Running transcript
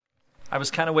I was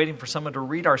kind of waiting for someone to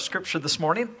read our scripture this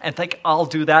morning, and think I'll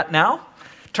do that now.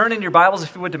 Turn in your Bibles,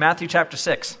 if you would, to Matthew chapter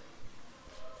 6.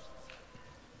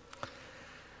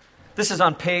 This is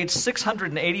on page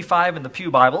 685 in the Pew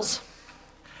Bibles.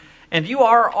 And you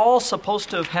are all supposed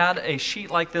to have had a sheet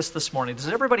like this morning. Does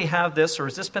everybody have this, or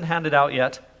has this been handed out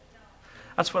yet?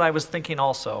 That's what I was thinking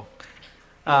also.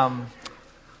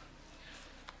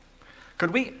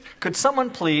 Could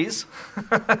someone please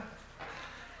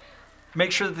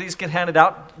make sure that these get handed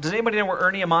out? Does anybody know where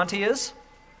Ernie Amonte is?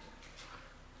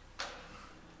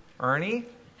 Ernie?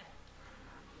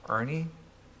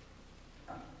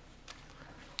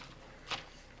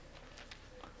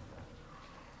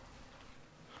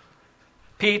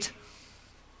 Pete?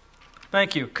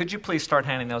 Thank you. Could you please start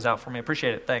handing those out for me?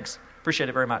 Appreciate it. Thanks. Appreciate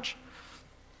it very much.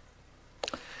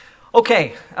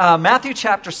 Okay, Matthew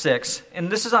chapter 6, and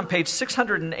this is on page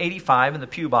 685 in the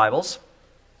Pew Bibles.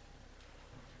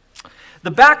 The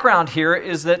background here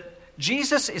is that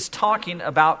Jesus is talking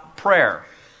about prayer.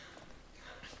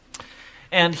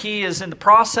 And he is in the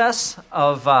process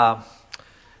of,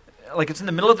 it's in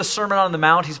the middle of the Sermon on the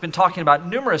Mount. He's been talking about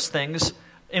numerous things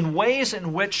in ways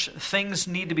in which things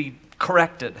need to be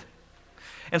corrected.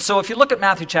 And so if you look at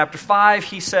Matthew chapter 5,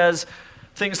 he says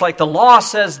things like, the law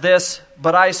says this,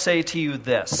 but I say to you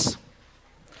this.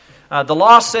 The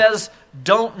law says,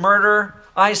 don't murder.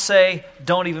 I say,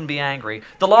 don't even be angry.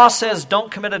 The law says,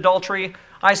 don't commit adultery.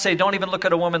 I say, don't even look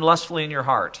at a woman lustfully in your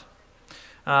heart.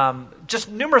 Just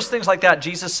numerous things like that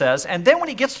Jesus says. And then when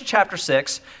he gets to chapter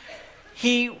 6,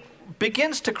 he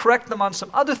begins to correct them on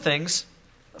some other things,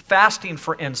 fasting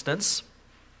for instance.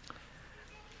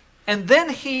 And then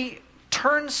he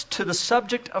turns to the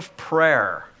subject of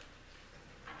prayer.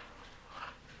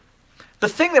 The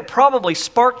thing that probably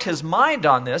sparked his mind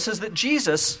on this is that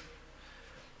Jesus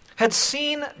had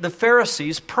seen the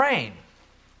Pharisees praying.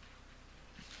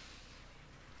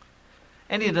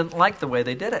 And he didn't like the way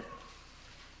they did it.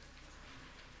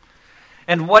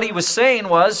 And what he was saying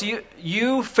was,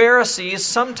 you Pharisees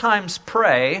sometimes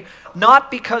pray,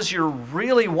 not because you're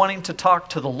really wanting to talk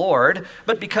to the Lord,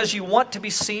 but because you want to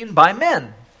be seen by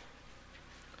men.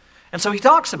 And so he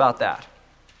talks about that.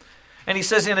 And he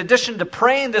says, in addition to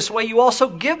praying this way, you also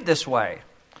give this way.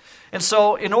 And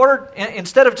so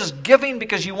instead of just giving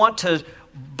because you want to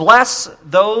bless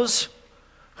those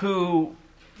who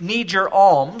need your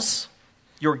alms,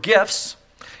 your gifts,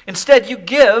 instead you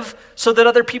give so that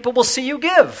other people will see you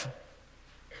give.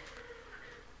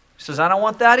 He says, I don't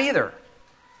want that either.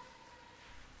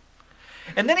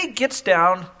 And then he gets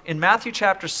down in Matthew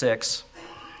chapter 6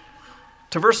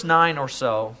 to verse 9 or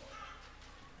so,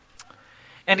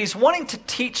 and he's wanting to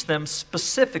teach them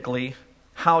specifically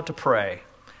how to pray.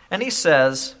 And he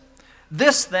says,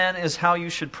 this then is how you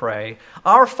should pray.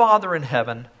 Our Father in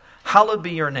heaven, hallowed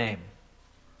be your name.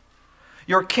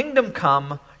 Your kingdom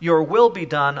come, your will be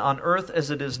done on earth as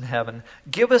it is in heaven.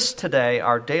 Give us today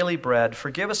our daily bread.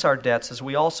 Forgive us our debts as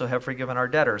we also have forgiven our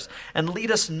debtors. And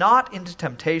lead us not into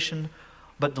temptation,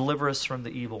 but deliver us from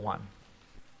the evil one.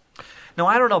 Now,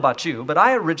 I don't know about you, but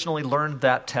I originally learned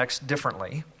that text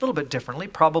differently, a little bit differently,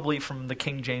 probably from the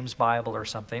King James Bible or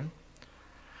something.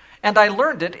 And I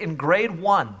learned it in grade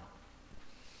 1.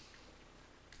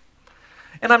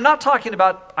 And I'm not talking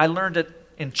about I learned it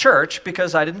in church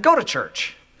because I didn't go to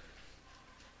church.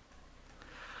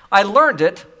 I learned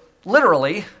it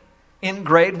literally in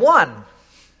grade 1.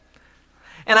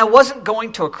 And I wasn't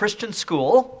going to a Christian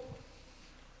school.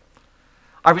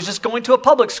 I was just going to a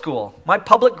public school, my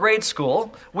public grade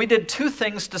school. We did 2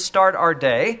 things to start our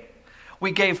day.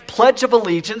 We gave Pledge of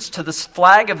Allegiance to the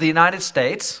flag of the United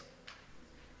States.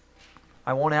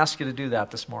 I won't ask you to do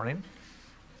that this morning.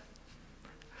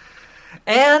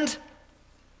 And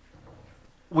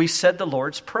we said the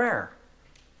Lord's Prayer.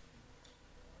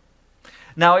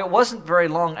 Now, it wasn't very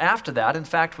long after that, in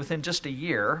fact, within just a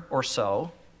year or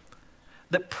so,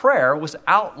 that prayer was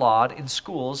outlawed in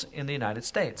schools in the United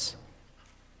States.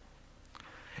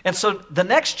 And so the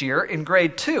next year, in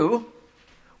grade 2,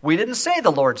 we didn't say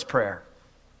the Lord's Prayer.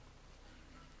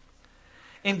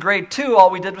 In grade 2, all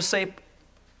we did was say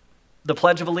the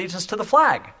Pledge of Allegiance to the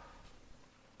flag.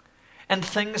 And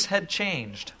things had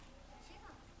changed.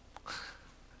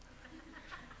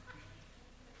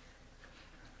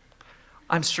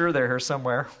 I'm sure they're here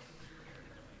somewhere.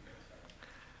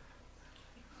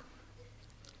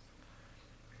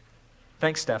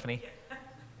 Thanks, Stephanie,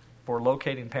 for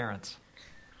locating parents.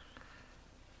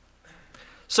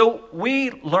 So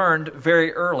we learned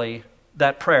very early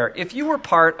that prayer. If you were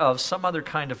part of some other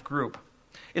kind of group,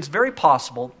 it's very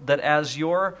possible that as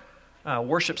your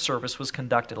worship service was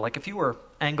conducted. Like if you were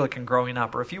Anglican growing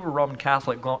up, or if you were Roman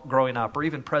Catholic growing up, or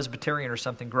even Presbyterian or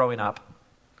something growing up,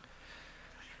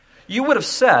 you would have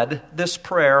said this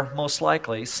prayer, most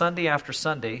likely, Sunday after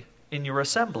Sunday in your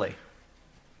assembly.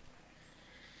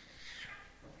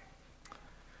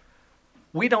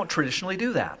 We don't traditionally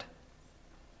do that.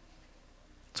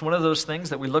 It's one of those things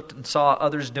that we looked and saw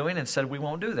others doing and said, we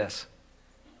won't do this.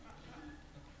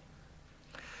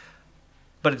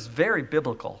 But it's very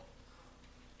biblical,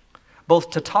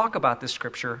 both to talk about this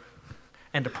scripture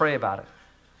and to pray about it.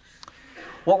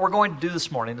 What we're going to do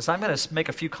this morning is I'm going to make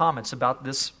a few comments about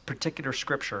this particular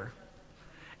scripture,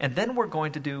 and then we're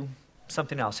going to do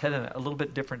something else, head in a little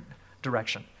bit different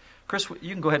direction. Chris,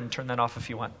 you can go ahead and turn that off if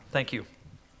you want. Thank you.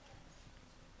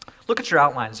 Look at your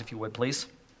outlines, if you would, please.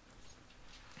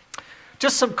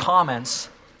 Just some comments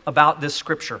about this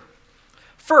scripture.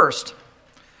 First,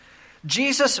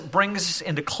 Jesus brings us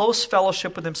into close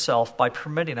fellowship with himself by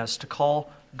permitting us to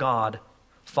call God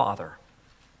Father.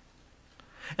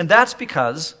 And that's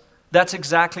because that's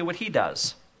exactly what he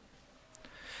does.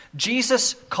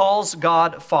 Jesus calls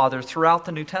God Father throughout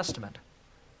the New Testament.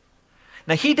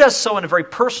 Now, he does so in a very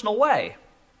personal way,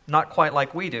 not quite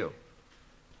like we do.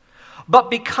 But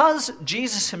because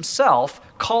Jesus himself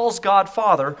calls God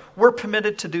Father, we're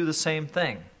permitted to do the same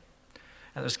thing.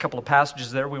 And there's a couple of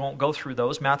passages there, we won't go through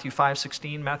those, Matthew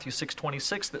 5:16, Matthew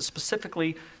 6:26, that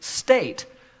specifically state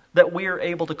that we are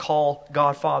able to call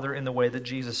God Father in the way that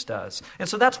Jesus does. And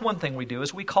so that's one thing we do,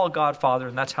 is we call God Father,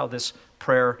 and that's how this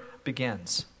prayer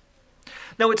begins.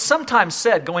 Now, it's sometimes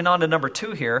said, going on to number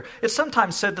 2 here, it's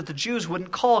sometimes said that the Jews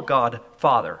wouldn't call God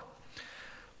Father.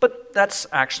 But that's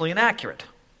actually inaccurate.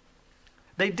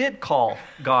 They did call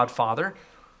God Father.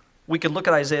 We could look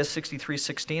at Isaiah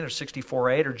 63:16 or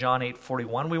 64:8 or John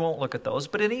 8:41. We won't look at those.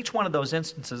 But in each one of those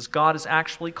instances, God is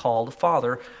actually called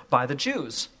Father by the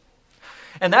Jews.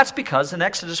 And that's because in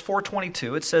Exodus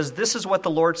 4:22, it says, "This is what the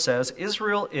Lord says,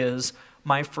 Israel is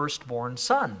my firstborn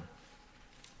son."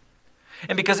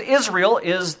 And because Israel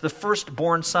is the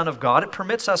firstborn son of God, it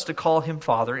permits us to call him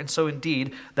Father, and so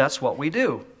indeed, that's what we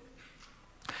do.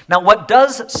 Now, what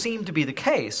does seem to be the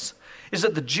case is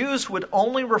that the Jews would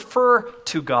only refer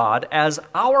to God as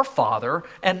our Father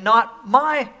and not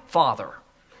my Father.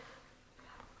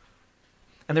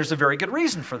 And there's a very good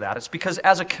reason for that. It's because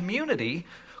as a community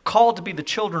called to be the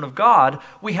children of God,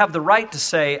 we have the right to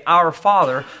say our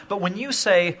Father, but when you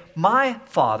say my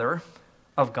Father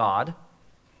of God,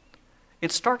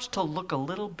 it starts to look a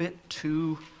little bit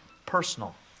too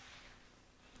personal.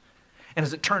 And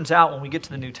as it turns out, when we get to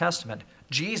the New Testament,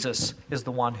 Jesus is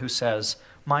the one who says,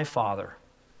 my Father.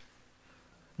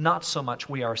 Not so much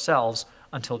we ourselves,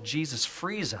 until Jesus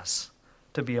frees us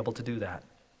to be able to do that.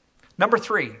 Number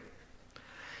 3,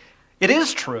 it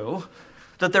is true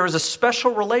that there is a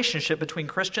special relationship between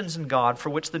Christians and God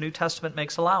for which the New Testament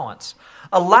makes allowance,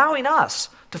 allowing us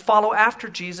to follow after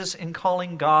Jesus in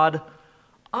calling God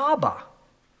Abba,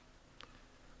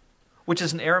 which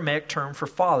is an Aramaic term for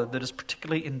father that is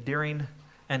particularly endearing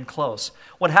and close.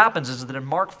 What happens is that in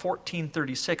Mark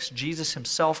 14:36, Jesus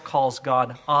himself calls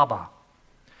God Abba.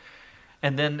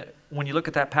 And then when you look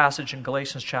at that passage in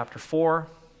Galatians chapter 4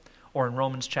 or in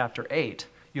Romans chapter 8,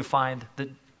 you find that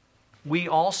we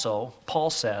also, Paul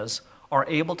says, are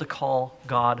able to call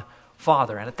God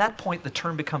Father. And at that point, the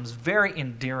term becomes very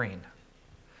endearing.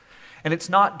 And it's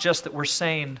not just that we're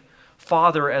saying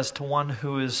Father as to one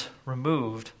who is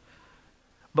removed,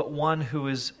 but one who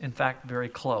is, in fact, very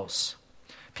close.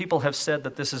 People have said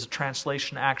that this is a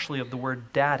translation actually of the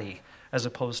word daddy as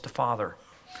opposed to father.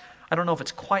 I don't know if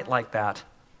it's quite like that,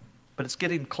 but it's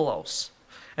getting close.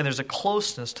 And there's a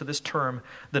closeness to this term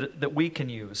that we can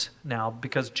use now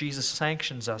because Jesus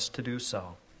sanctions us to do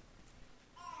so.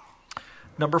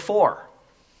 Number 4.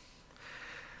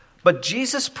 But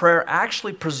Jesus' prayer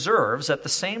actually preserves at the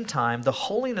same time the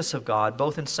holiness of God,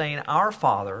 both in saying our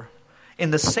Father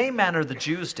in the same manner the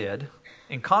Jews did,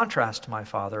 in contrast to my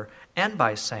Father, and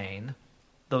by saying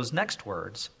those next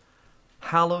words,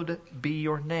 hallowed be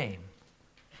your name,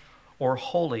 or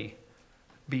holy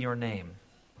be your name.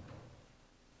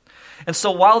 And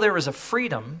so while there is a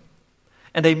freedom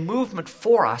and a movement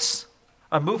for us,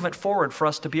 a movement forward for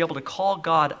us to be able to call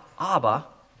God Abba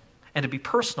and to be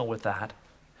personal with that,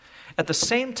 at the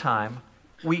same time,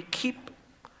 we keep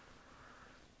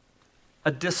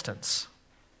a distance.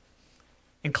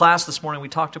 In class this morning, we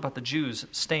talked about the Jews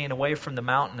staying away from the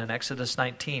mountain in Exodus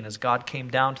 19 as God came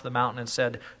down to the mountain and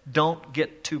said, don't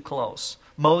get too close.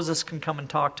 Moses can come and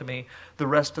talk to me, the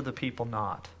rest of the people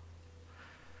not.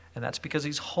 And that's because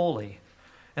he's holy,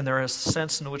 and there is a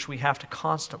sense in which we have to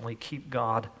constantly keep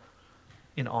God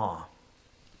in awe.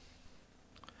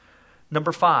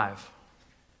 Number 5,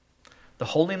 the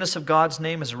holiness of God's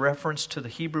name is a reference to the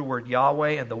Hebrew word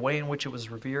Yahweh and the way in which it was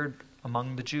revered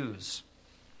among the Jews.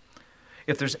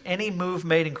 If there's any move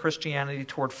made in Christianity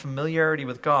toward familiarity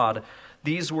with God,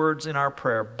 these words in our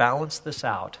prayer balance this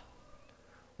out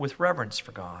with reverence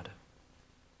for God.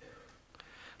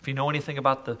 If you know anything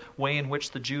about the way in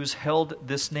which the Jews held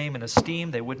this name in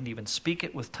esteem, they wouldn't even speak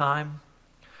it with time.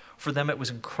 For them, it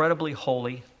was incredibly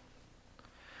holy.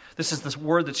 This is this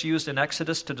word that's used in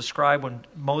Exodus to describe when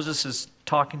Moses is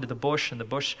talking to the bush, and the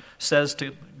bush says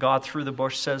to God through the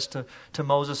bush says to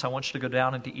Moses, I want you to go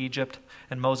down into Egypt.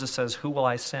 And Moses says, Who will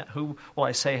I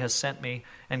say has sent me?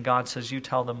 And God says, you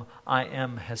tell them, I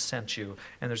am has sent you.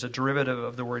 And there's a derivative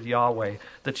of the word Yahweh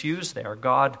that's used there.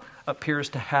 God appears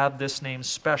to have this name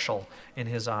special in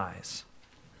his eyes.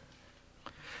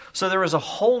 So there is a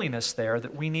holiness there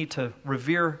that we need to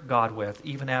revere God with,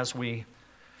 even as we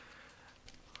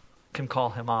can call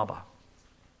him Abba.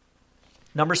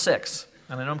 Number 6,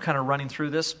 and I know I'm kind of running through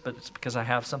this, but it's because I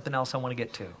have something else I want to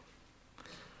get to.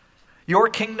 Your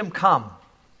kingdom come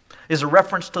is a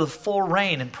reference to the full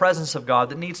reign and presence of God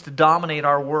that needs to dominate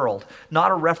our world,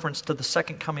 not a reference to the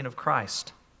second coming of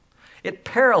Christ. It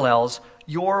parallels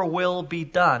your will be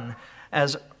done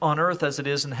as on earth as it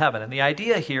is in heaven. And the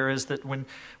idea here is that when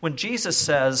Jesus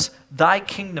says, thy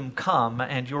kingdom come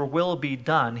and your will be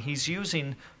done, he's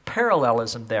using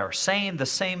parallelism there, saying the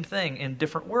same thing in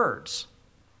different words.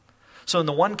 So in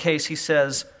the one case he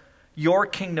says, your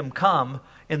kingdom come.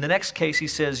 In the next case he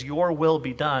says, your will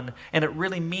be done. And it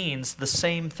really means the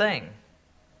same thing.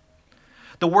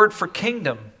 The word for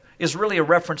kingdom is really a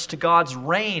reference to God's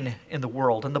reign in the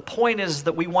world. And the point is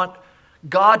that we want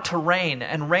God to reign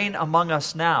and reign among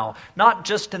us now. Not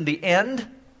just in the end,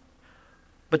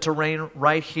 but to reign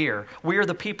right here. We are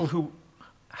the people who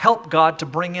help God to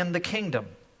bring in the kingdom.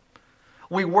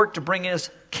 We work to bring his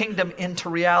kingdom into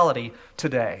reality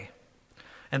today.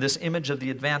 And this image of the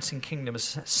advancing kingdom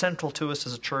is central to us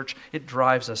as a church. It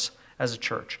drives us as a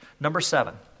church. Number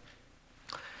 7.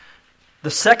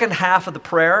 The second half of the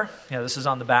prayer, this is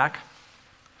on the back.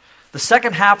 The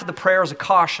second half of the prayer is a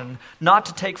caution not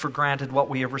to take for granted what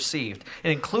we have received.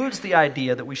 It includes the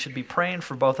idea that we should be praying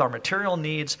for both our material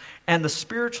needs and the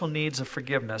spiritual needs of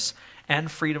forgiveness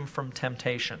and freedom from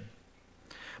temptation.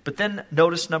 But then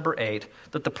notice number 8,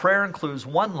 that the prayer includes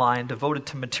one line devoted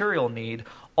to material need.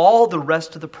 All the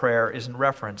rest of the prayer is in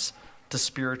reference to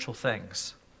spiritual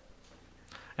things.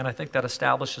 And I think that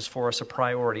establishes for us a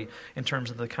priority in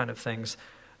terms of the kind of things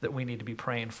that we need to be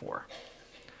praying for.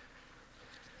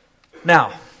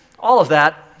 Now, all of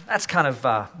that's kind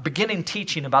of beginning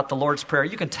teaching about the Lord's Prayer.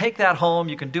 You can take that home.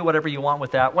 You can do whatever you want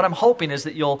with that. What I'm hoping is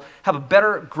that you'll have a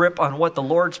better grip on what the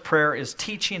Lord's Prayer is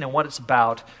teaching and what it's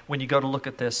about when you go to look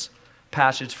at this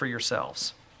passage for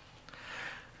yourselves.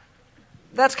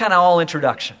 That's kind of all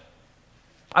introduction.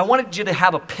 I wanted you to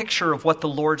have a picture of what the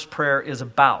Lord's Prayer is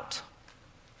about.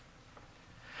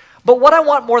 But what I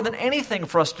want more than anything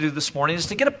for us to do this morning is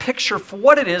to get a picture for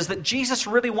what it is that Jesus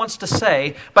really wants to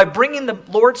say by bringing the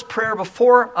Lord's Prayer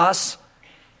before us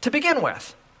to begin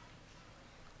with.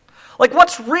 Like,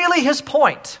 what's really his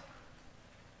point?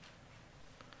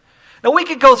 Now, we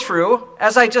could go through,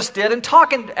 as I just did, and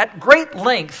talk at great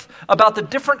length about the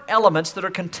different elements that are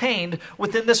contained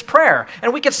within this prayer.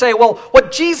 And we could say, well,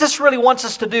 what Jesus really wants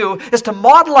us to do is to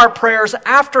model our prayers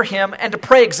after him and to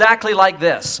pray exactly like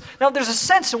this. Now, there's a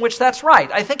sense in which that's right.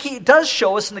 I think he does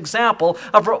show us an example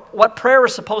of what prayer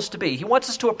is supposed to be. He wants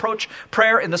us to approach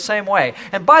prayer in the same way.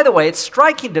 And by the way, it's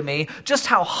striking to me just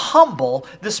how humble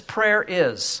this prayer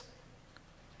is,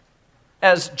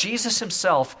 as Jesus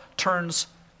himself turns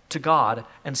to God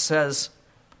and says,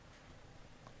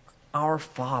 Our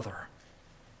Father,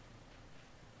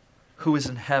 who is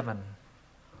in heaven,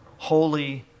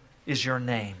 holy is your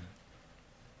name.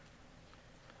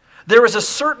 There is a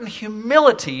certain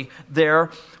humility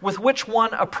there with which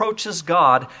one approaches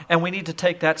God, and we need to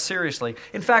take that seriously.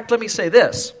 In fact, let me say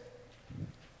this.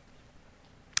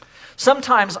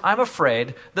 Sometimes I'm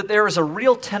afraid that there is a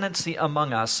real tendency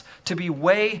among us to be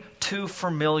way too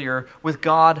familiar with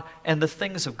God and the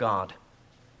things of God.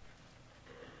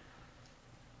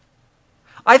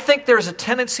 I think there's a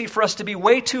tendency for us to be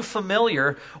way too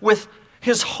familiar with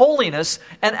his holiness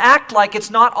and act like it's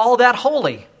not all that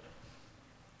holy.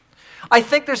 I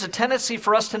think there's a tendency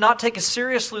for us to not take as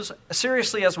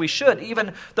seriously as we should,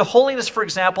 even the holiness, for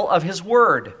example, of his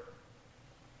word.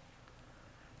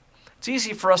 It's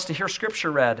easy for us to hear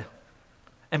Scripture read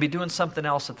and be doing something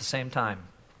else at the same time.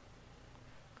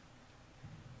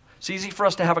 It's easy for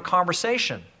us to have a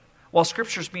conversation while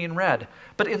Scripture's being read.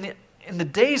 But in the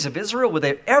days of Israel, would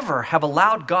they ever have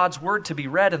allowed God's word to be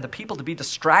read and the people to be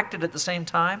distracted at the same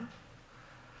time?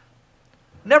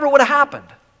 Never would have happened.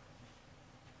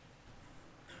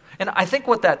 And I think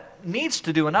what that needs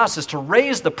to do in us is to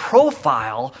raise the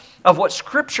profile of what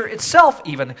Scripture itself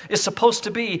even is supposed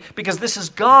to be, because this is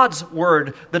God's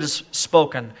word that is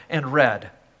spoken and read.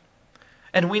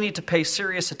 And we need to pay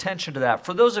serious attention to that.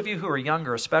 For those of you who are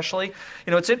younger especially,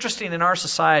 it's interesting in our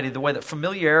society the way that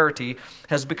familiarity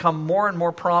has become more and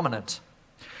more prominent.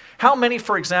 How many,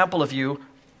 for example, of you,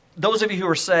 those of you who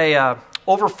are, say,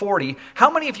 over 40,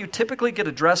 how many of you typically get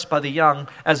addressed by the young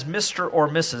as Mr. or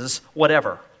Mrs.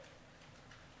 whatever?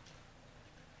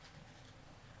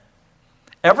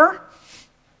 Ever?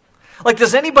 Like,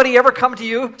 does anybody ever come to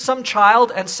you, some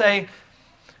child, and say,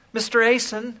 Mr.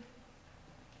 Asen,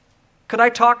 could I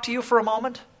talk to you for a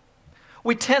moment?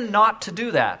 We tend not to do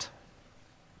that.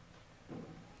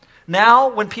 Now,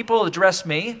 when people address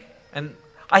me, and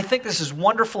I think this is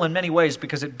wonderful in many ways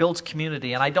because it builds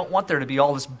community, and I don't want there to be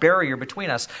all this barrier between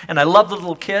us. And I love the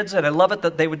little kids, and I love it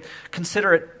that they would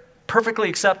consider it perfectly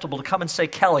acceptable to come and say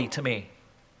Kelly to me.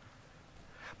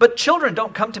 But children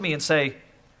don't come to me and say,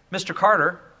 Mr.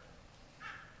 Carter.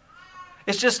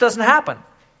 It just doesn't happen.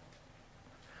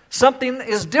 Something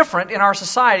is different in our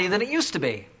society than it used to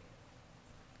be.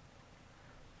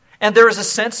 And there is a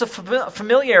sense of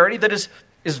familiarity that is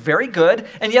very good,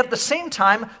 and yet at the same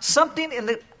time, something in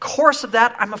the course of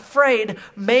that, I'm afraid,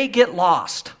 may get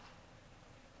lost.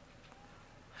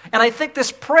 And I think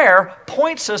this prayer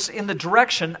points us in the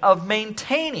direction of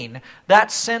maintaining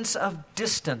that sense of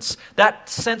distance, that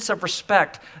sense of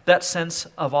respect, that sense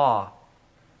of awe.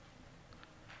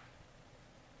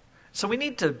 So we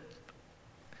need to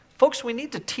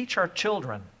teach our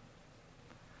children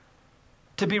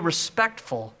to be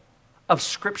respectful of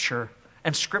Scripture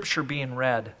and Scripture being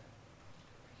read.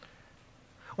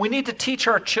 We need to teach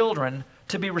our children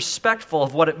to be respectful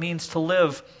of what it means to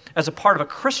live as a part of a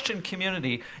Christian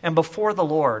community and before the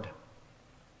Lord.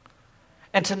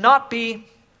 And to not be,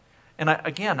 and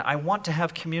I want to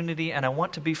have community and I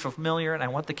want to be familiar and I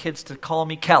want the kids to call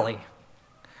me Kelly.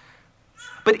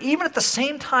 But even at the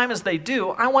same time as they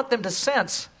do, I want them to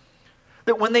sense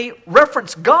that when they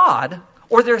reference God,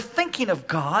 or they're thinking of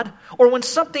God, or when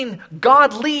something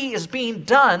godly is being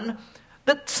done,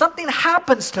 that something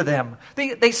happens to them.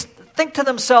 They think to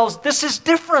themselves, this is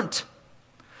different.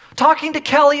 Talking to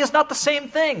Kelly is not the same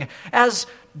thing as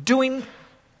doing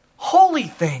holy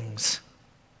things,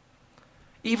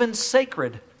 even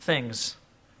sacred things.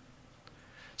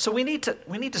 So we need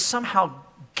to somehow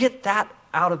get that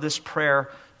out of this prayer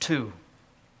too.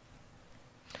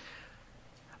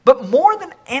 But more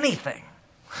than anything,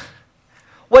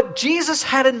 what Jesus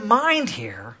had in mind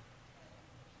here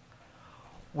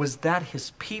was that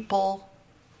his people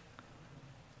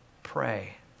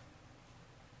pray.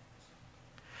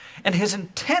 And his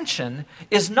intention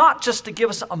is not just to give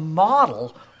us a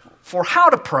model for how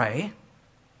to pray,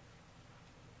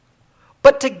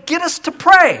 but to get us to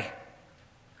pray.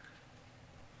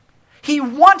 He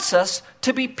wants us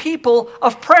to be people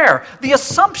of prayer. The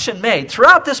assumption made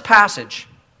throughout this passage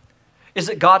is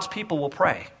that God's people will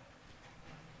pray.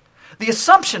 The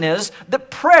assumption is that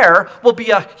prayer will be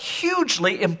a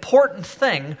hugely important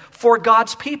thing for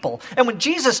God's people. And when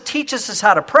Jesus teaches us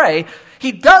how to pray,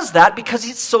 he does that because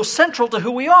it's so central to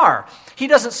who we are. He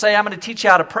doesn't say, I'm going to teach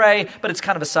you how to pray, but it's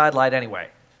kind of a sidelight anyway.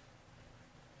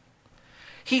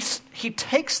 He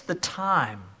takes the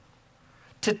time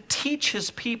to teach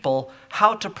his people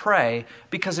how to pray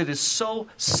because it is so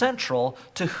central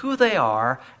to who they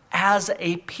are as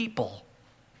a people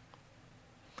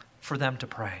for them to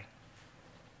pray.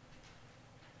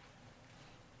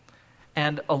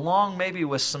 And along maybe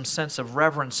with some sense of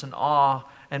reverence and awe,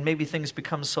 and maybe things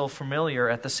become so familiar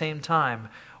at the same time,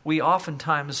 we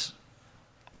oftentimes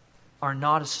are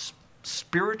not as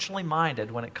spiritually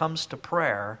minded when it comes to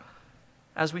prayer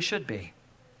as we should be.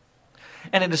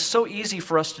 And it is so easy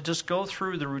for us to just go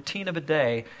through the routine of a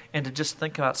day and to just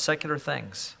think about secular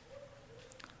things.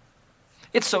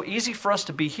 It's so easy for us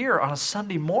to be here on a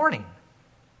Sunday morning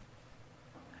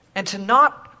and to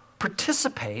not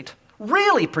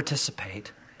really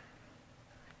participate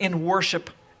in worship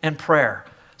and prayer.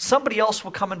 Somebody else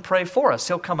will come and pray for us.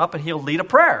 He'll come up and he'll lead a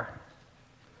prayer.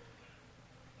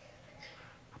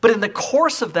 But in the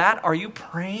course of that, are you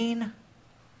praying?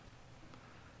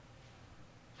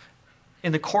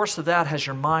 In the course of that, has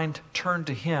your mind turned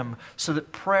to him so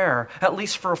that prayer, at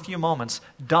least for a few moments,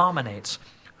 dominates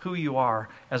who you are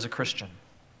as a Christian?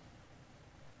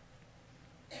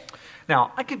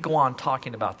 Now, I could go on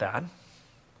talking about that,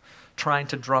 trying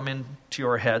to drum into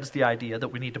your heads the idea that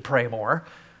we need to pray more.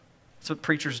 That's what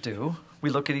preachers do. We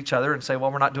look at each other and say,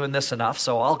 well, we're not doing this enough,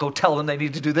 so I'll go tell them they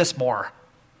need to do this more.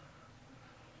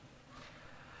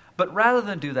 But rather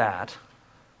than do that,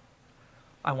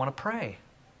 I want to pray.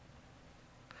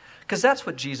 Because that's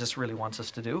what Jesus really wants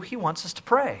us to do. He wants us to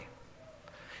pray.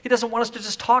 He doesn't want us to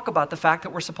just talk about the fact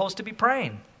that we're supposed to be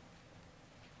praying.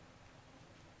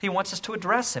 He wants us to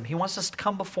address Him. He wants us to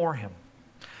come before Him.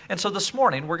 And so this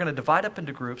morning, we're going to divide up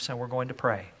into groups and we're going to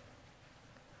pray.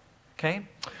 Okay?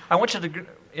 I want you to,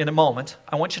 in a moment,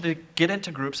 I want you to get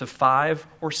into groups of 5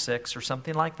 or 6 or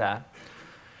something like that.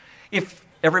 If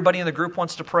everybody in the group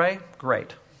wants to pray,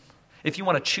 great. If you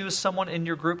want to choose someone in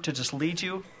your group to just lead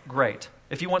you, great.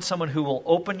 If you want someone who will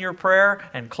open your prayer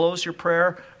and close your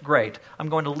prayer, great. I'm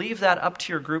going to leave that up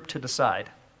to your group to decide.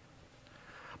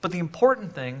 But the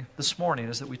important thing this morning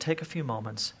is that we take a few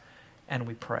moments and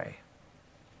we pray.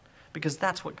 Because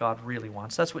that's what God really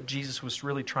wants. That's what Jesus was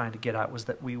really trying to get at, was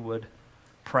that we would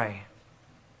pray.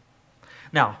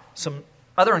 Now, some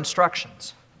other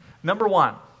instructions. Number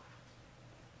 1,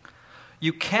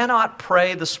 you cannot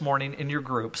pray this morning in your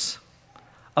groups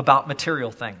about material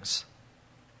things.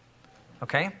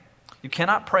 Okay? You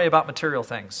cannot pray about material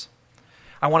things.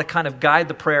 I want to kind of guide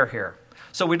the prayer here.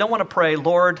 So we don't want to pray,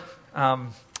 Lord,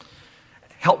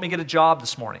 help me get a job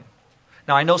this morning.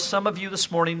 Now, I know some of you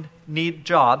this morning need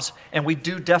jobs, and we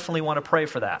do definitely want to pray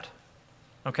for that.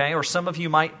 Okay? Or some of you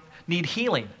might need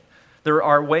healing. There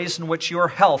are ways in which your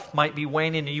health might be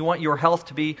waning, and you want your health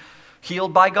to be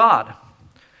healed by God.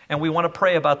 And we want to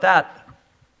pray about that,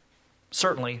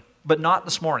 certainly, but not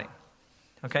this morning.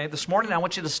 Okay? This morning, I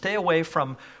want you to stay away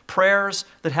from prayers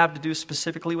that have to do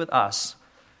specifically with us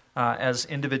as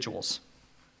individuals.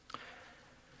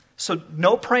 So,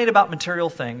 no praying about material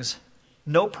things.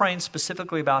 No praying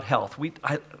specifically about health.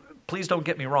 Please don't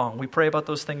get me wrong. We pray about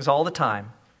those things all the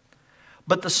time.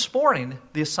 But this morning,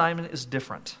 the assignment is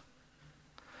different.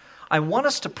 I want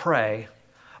us to pray,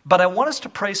 but I want us to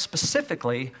pray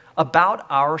specifically about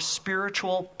our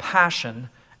spiritual passion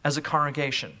as a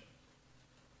congregation.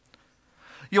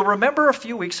 You'll remember a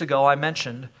few weeks ago I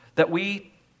mentioned that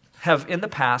we have in the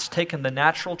past taken the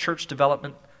Natural Church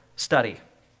Development Study.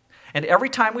 And every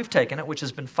time we've taken it, which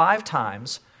has been 5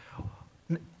 times,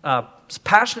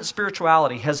 passionate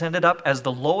spirituality has ended up as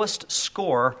the lowest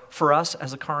score for us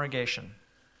as a congregation.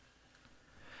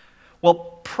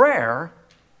 Well, prayer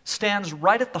stands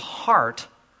right at the heart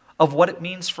of what it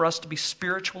means for us to be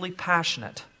spiritually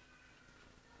passionate.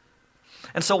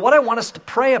 And so what I want us to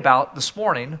pray about this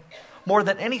morning, more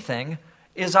than anything,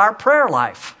 is our prayer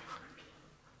life.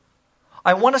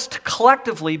 I want us to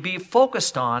collectively be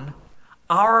focused on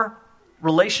our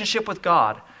relationship with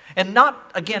God. And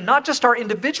not just our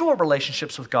individual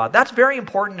relationships with God. That's very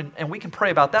important, and we can pray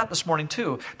about that this morning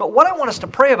too. But what I want us to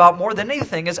pray about more than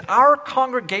anything is our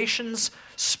congregation's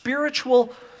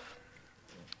spiritual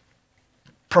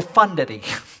profundity,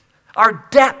 our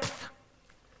depth,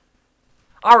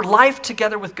 our life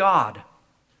together with God.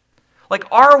 Like,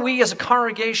 are we as a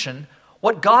congregation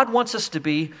what God wants us to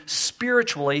be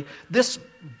spiritually? This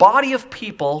body of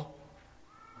people,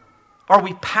 are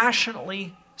we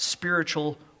passionately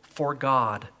spiritual for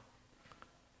God?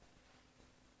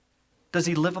 Does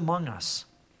He live among us?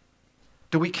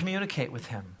 Do we communicate with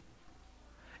Him?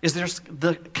 Is there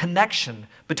the connection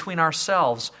between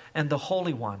ourselves and the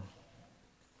Holy One?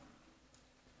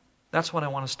 That's what I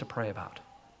want us to pray about.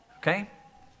 Okay?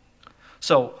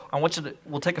 So,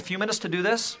 we'll take a few minutes to do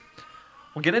this.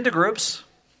 We'll get into groups,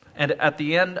 and at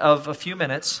the end of a few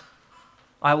minutes,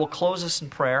 I will close this in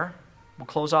prayer. We'll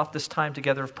close off this time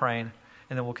together of praying,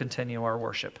 and then we'll continue our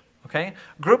worship. Okay?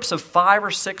 Groups of 5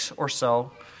 or 6 or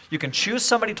so. You can choose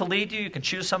somebody to lead you. You can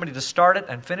choose somebody to start it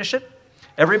and finish it.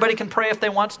 Everybody can pray if they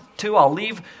want to. I'll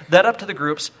leave that up to the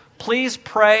groups. Please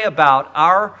pray about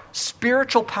our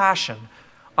spiritual passion,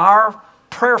 our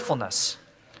prayerfulness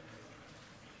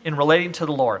in relating to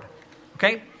the Lord.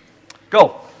 Okay?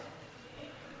 Go.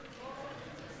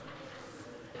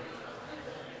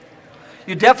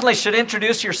 You definitely should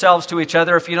introduce yourselves to each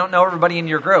other if you don't know everybody in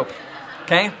your group.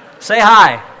 Okay? Say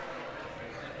hi.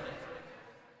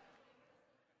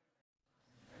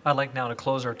 I'd like now to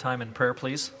close our time in prayer,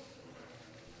 please.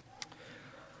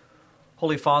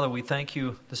 Holy Father, we thank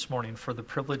you this morning for the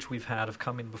privilege we've had of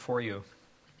coming before you.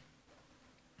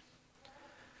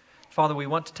 Father, we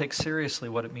want to take seriously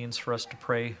what it means for us to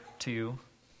pray to you.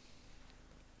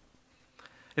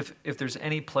 If there's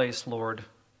any place, Lord,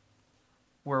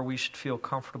 where we should feel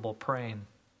comfortable praying,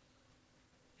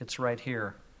 it's right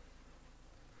here.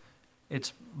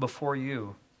 It's before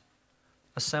you,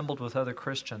 assembled with other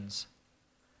Christians,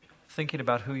 thinking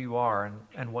about who you are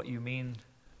and what you mean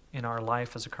in our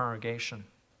life as a congregation.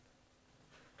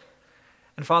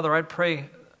 And Father, I'd pray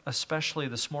especially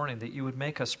this morning that you would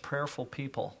make us prayerful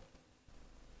people,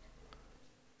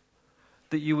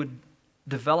 that you would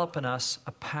develop in us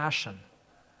a passion,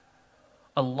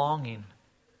 a longing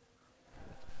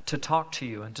to talk to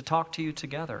you and to talk to you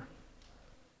together.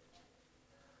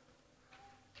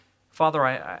 Father,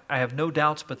 I have no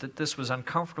doubts but that this was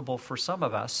uncomfortable for some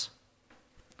of us.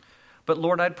 But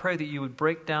Lord, I'd pray that you would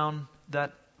break down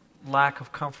that lack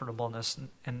of comfortableness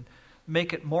and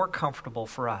make it more comfortable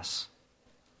for us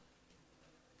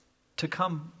to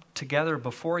come together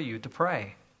before you to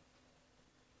pray.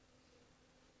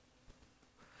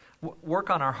 Work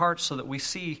on our hearts so that we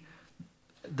see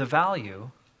the value.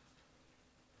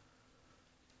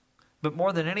 But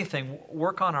more than anything,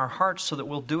 work on our hearts so that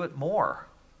we'll do it more.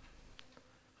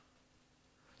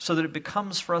 So that it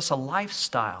becomes for us a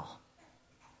lifestyle.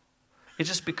 It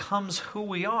just becomes who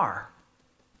we are.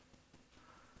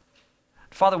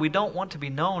 Father, we don't want to be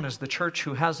known as the church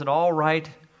who has it all right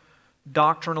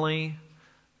doctrinally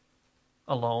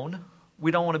alone.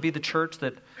 We don't want to be the church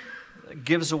that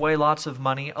gives away lots of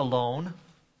money alone.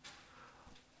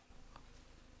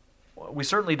 We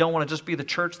certainly don't want to just be the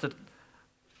church that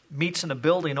meets in a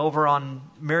building over on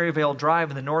Maryvale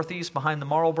Drive in the Northeast behind the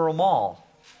Marlboro Mall.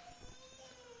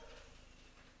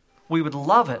 We would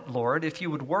love it, Lord, if you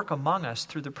would work among us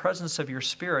through the presence of your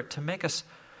Spirit to make us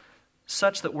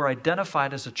such that we're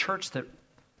identified as a church that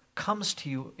comes to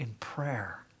you in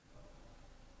prayer,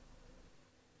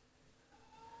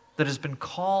 that has been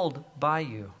called by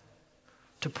you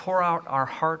to pour out our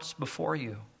hearts before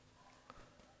you,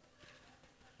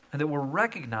 and that we're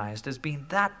recognized as being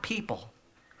that people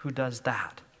who does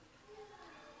that.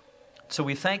 So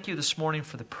we thank you this morning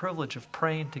for the privilege of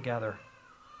praying together.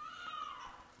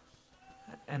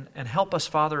 And help us,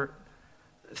 Father,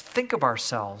 think of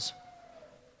ourselves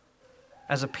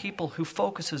as a people who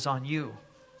focuses on you,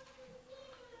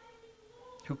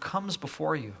 who comes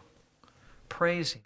before you, praising.